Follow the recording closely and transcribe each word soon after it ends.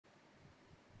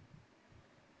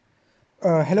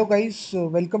Hello guys,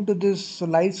 welcome to this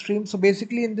live stream. So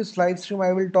basically in this live stream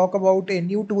I will talk about a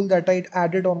new tool that I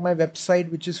added on my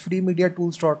website, which is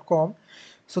freemediatools.com.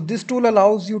 So this tool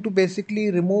allows you to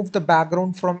basically remove the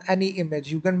background from any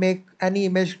image. You can make any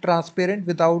image transparent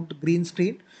without green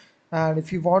screen. And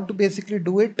if you want to basically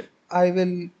do it, I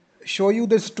will show you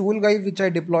this tool guys which I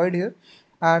deployed here.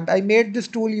 And I made this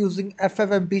tool using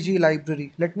FFMPEG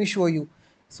library. Let me show you.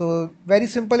 So very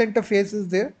simple interface is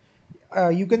there.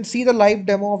 You can see the live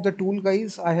demo of the tool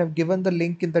guys. I have given the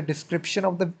link in the description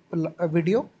of the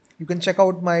video. You can check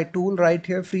out my tool right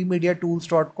here,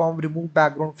 freemediatools.com, remove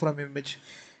background from image.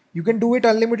 You can do it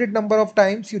unlimited number of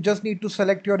times. You just need to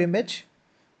select your image.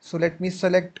 So let me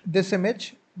select this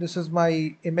image. This is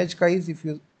my image guys.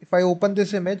 If I open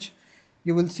this image,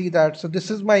 you will see that. So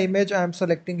this is my image I am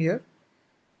selecting here.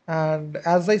 And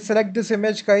as I select this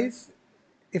image guys,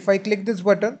 if I click this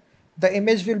button, the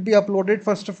image will be uploaded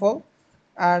first of all,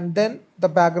 and then the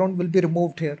background will be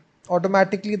removed here.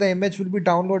 Automatically the image will be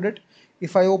downloaded.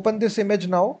 If I open this image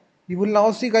now, you will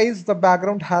now see guys the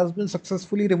background has been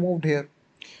successfully removed here.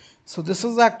 So this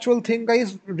is the actual thing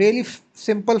guys, really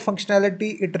simple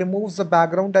functionality. It removes the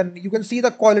background and you can see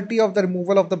the quality of the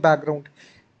removal of the background.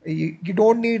 You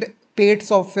don't need paid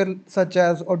software such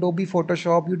as Adobe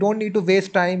Photoshop. You don't need to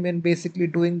waste time in basically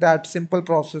doing that simple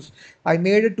process. I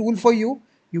made a tool for you.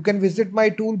 You can visit my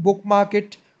tool, bookmark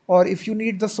it, or if you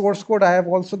need the source code, I have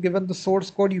also given the source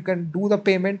code. You can do the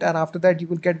payment and after that you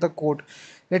will get the code.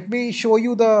 Let me show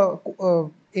you the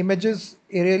images,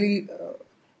 really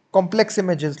complex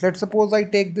images. Let's suppose I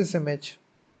take this image.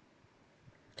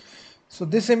 So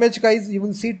this image guys, you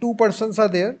will see two persons are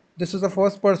there. This is the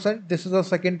first person, this is the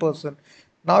second person.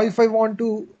 Now if I want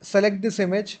to select this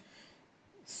image,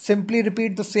 simply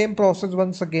repeat the same process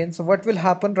once again. So what will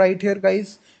happen right here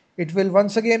guys, it will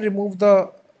once again remove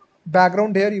the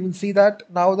background here. You will see that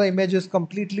now the image is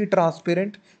completely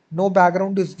transparent, no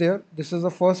background is there. This is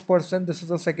the first person, this is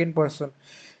the second person.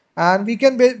 And we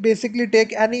can basically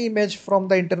take any image from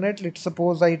the internet. Let's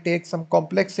suppose I take some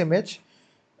complex image,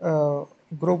 uh,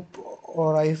 group,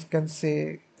 or I can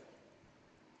say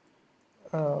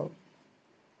uh,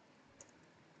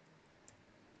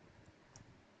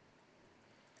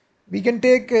 we can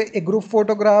take a group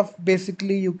photograph.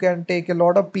 Basically you can take a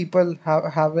lot of people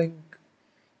having,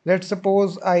 let's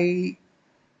suppose I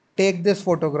take this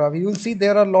photograph. You will see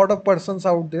there are a lot of persons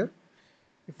out there.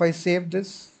 If I save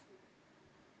this,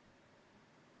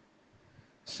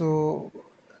 so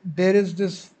there is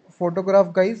this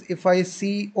photograph guys. If I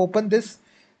see, open this,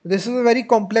 this is a very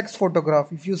complex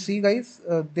photograph. If you see guys,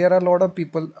 there are a lot of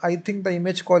people. I think the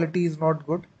image quality is not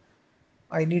good.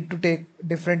 I need to take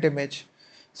different image.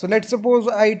 So let's suppose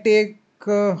I take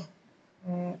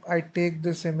I take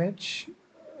this image.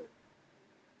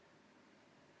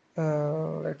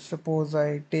 Let's suppose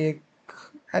I take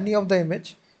any of the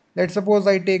image. Let's suppose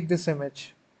I take this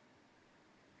image.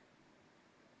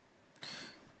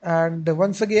 And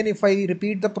once again, if I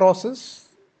repeat the process,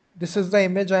 this is the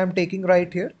image I am taking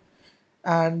right here.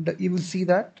 And you will see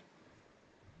that.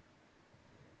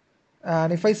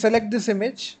 And if I select this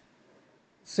image,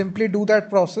 simply do that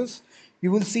process, you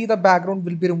will see the background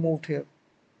will be removed here.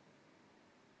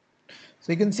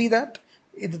 So you can see that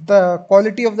the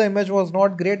quality of the image was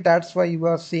not great. That's why you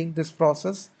are seeing this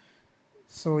process.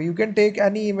 So you can take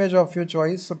any image of your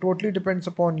choice. So totally depends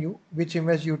upon you which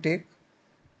image you take.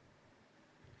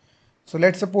 So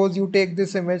let's suppose you take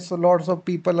this image. So lots of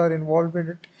people are involved in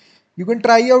it. You can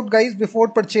try out guys before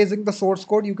purchasing the source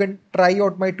code. You can try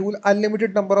out my tool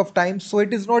unlimited number of times. So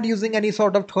it is not using any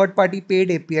sort of third party paid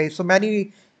API. So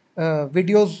many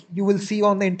videos you will see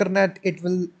on the internet, it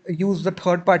will use the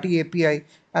third party API.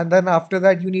 And then after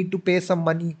that, you need to pay some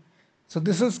money. So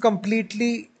this is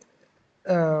completely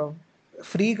uh,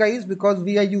 free guys, because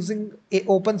we are using a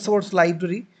open source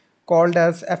library called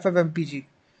as FFMPEG.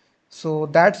 So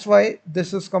that's why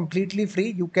this is completely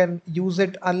free. You can use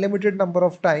it unlimited number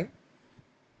of time.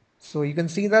 So you can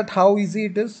see that how easy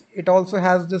it is. It also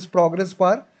has this progress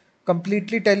bar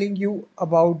completely telling you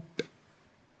about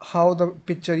how the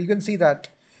picture, you can see that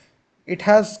it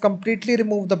has completely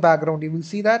removed the background. You will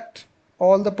see that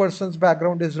all the person's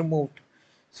background is removed.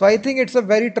 So I think it's a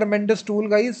very tremendous tool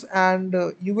guys, and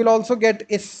you will also get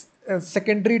a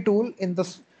secondary tool in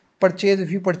the purchase.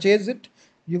 If you purchase it,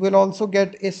 you will also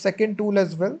get a second tool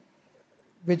as well,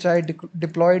 which I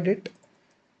deployed it.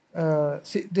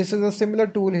 See, this is a similar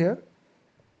tool here.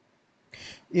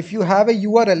 If you have a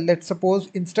URL, let's suppose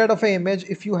instead of an image,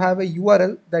 if you have a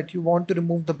URL that you want to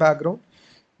remove the background,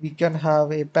 we can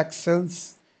have a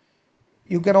pixels.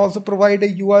 You can also provide a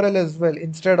URL as well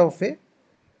instead of a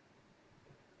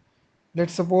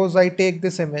Let's suppose I take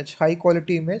this image, high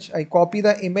quality image, I copy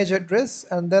the image address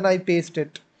and then I paste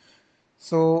it.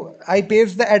 So I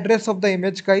paste the address of the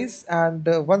image, guys, and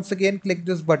once again click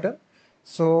this button.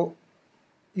 So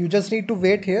you just need to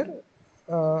wait here.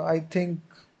 I think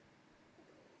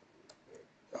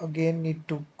again need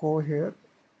to go here.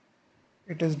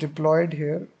 It is deployed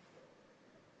here.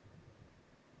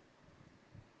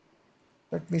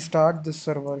 Let me start this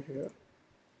server here.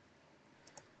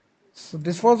 So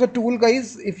this was a tool,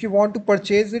 guys. If you want to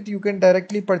purchase it, you can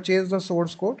directly purchase the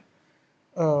source code.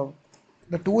 Uh,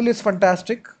 the tool is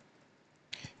fantastic.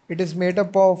 It is made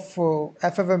up of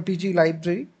FFMPEG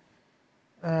library,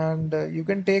 and you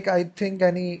can take, I think,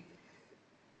 any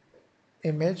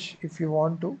image if you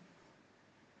want to.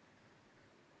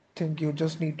 Think you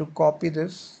just need to copy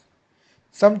this.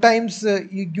 Sometimes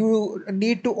you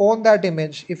need to own that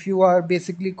image if you are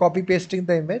basically copy pasting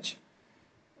the image.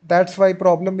 That's why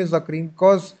problem is occurring,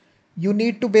 because you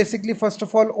need to basically first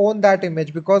of all own that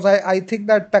image, because I think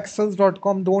that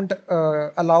pexels.com don't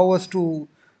allow us to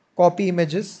copy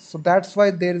images. So that's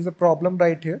why there is a problem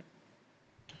right here.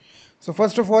 So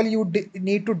first of all, you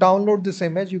need to download this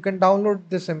image. You can download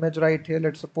this image right here.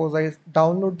 Let's suppose I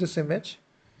download this image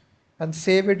and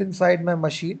save it inside my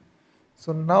machine.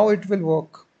 So now it will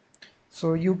work.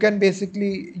 So you can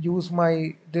basically use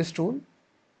this tool,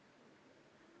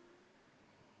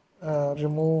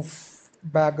 remove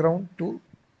background tool,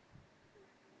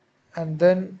 and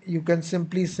then you can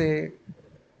simply say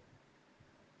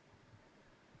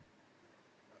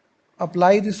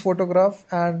apply this photograph,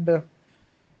 and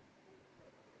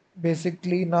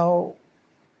basically now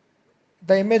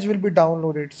the image will be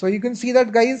downloaded. So you can see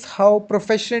that, guys, how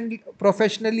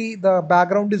professionally the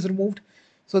background is removed.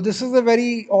 So this is a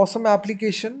very awesome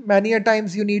application. Many a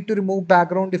times you need to remove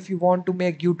background if you want to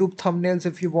make YouTube thumbnails,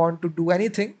 if you want to do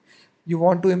anything, you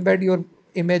want to embed your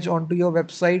image onto your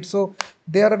website. So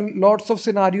there are lots of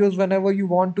scenarios whenever you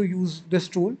want to use this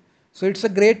tool. So it's a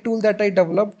great tool that I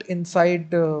developed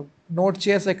inside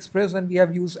Node.js Express, and we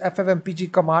have used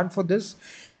FFmpeg command for this.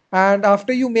 And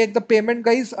after you make the payment,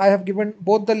 guys, I have given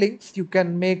both the links. You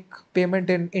can make payment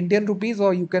in Indian rupees,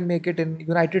 or you can make it in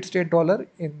United States dollar,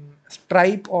 in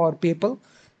Stripe or PayPal,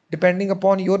 depending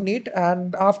upon your need.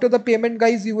 And after the payment,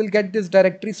 guys, you will get this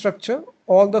directory structure,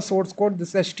 all the source code,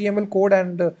 this HTML code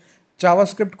and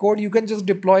JavaScript code. You can just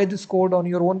deploy this code on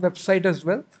your own website as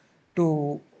well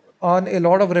to earn a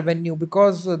lot of revenue,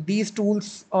 because these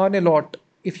tools earn a lot.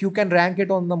 If you can rank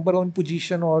it on number one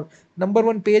position or number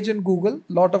one page in Google,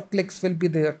 lot of clicks will be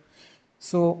there.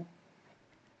 So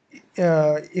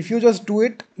if you just do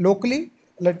it locally,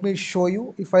 let me show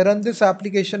you. If I run this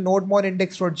application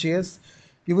node-index.js,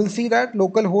 you will see that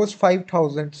localhost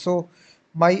 5000. So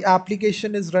my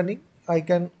application is running. I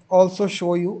can also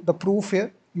show you the proof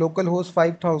here, localhost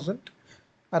 5000.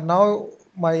 And now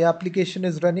my application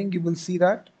is running. You will see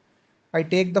that I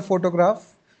take the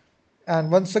photograph,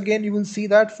 and once again you will see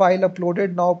that file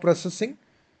uploaded, now processing.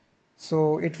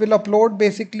 So it will upload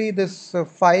basically this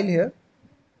file here.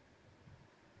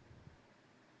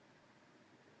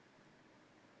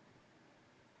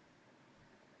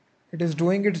 It is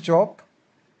doing its job.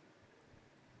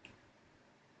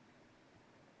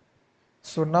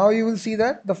 So now you will see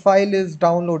that the file is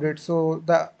downloaded. So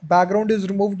the background is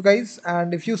removed, guys.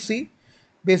 And if you see,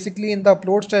 basically in the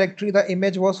uploads directory, the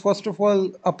image was first of all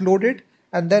uploaded,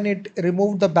 and then it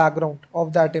removed the background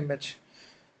of that image.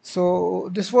 So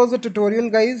this was a tutorial,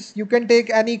 guys. You can take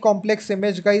any complex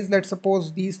image, guys. Let's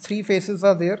suppose these three faces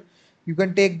are there. You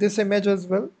can take this image as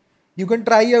well. You can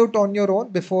try out on your own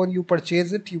before you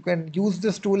purchase it. You can use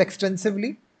this tool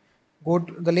extensively.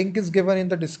 The link is given in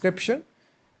the description.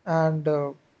 And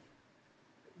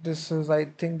this is, I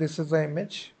think this is the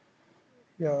image.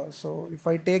 Yeah, so if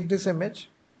I take this image,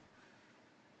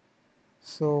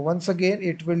 so once again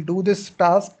it will do this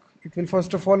task. It will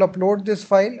first of all upload this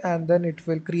file, and then it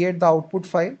will create the output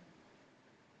file.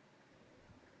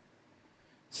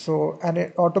 So, and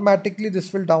it automatically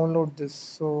this will download this.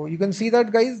 So you can see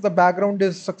that, guys, the background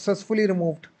is successfully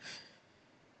removed.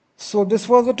 So this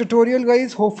was a tutorial,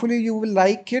 guys. Hopefully you will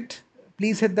like it.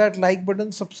 Please hit that like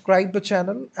button, subscribe the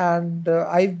channel, and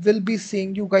I will be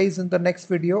seeing you guys in the next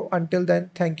video. Until then,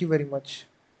 thank you very much.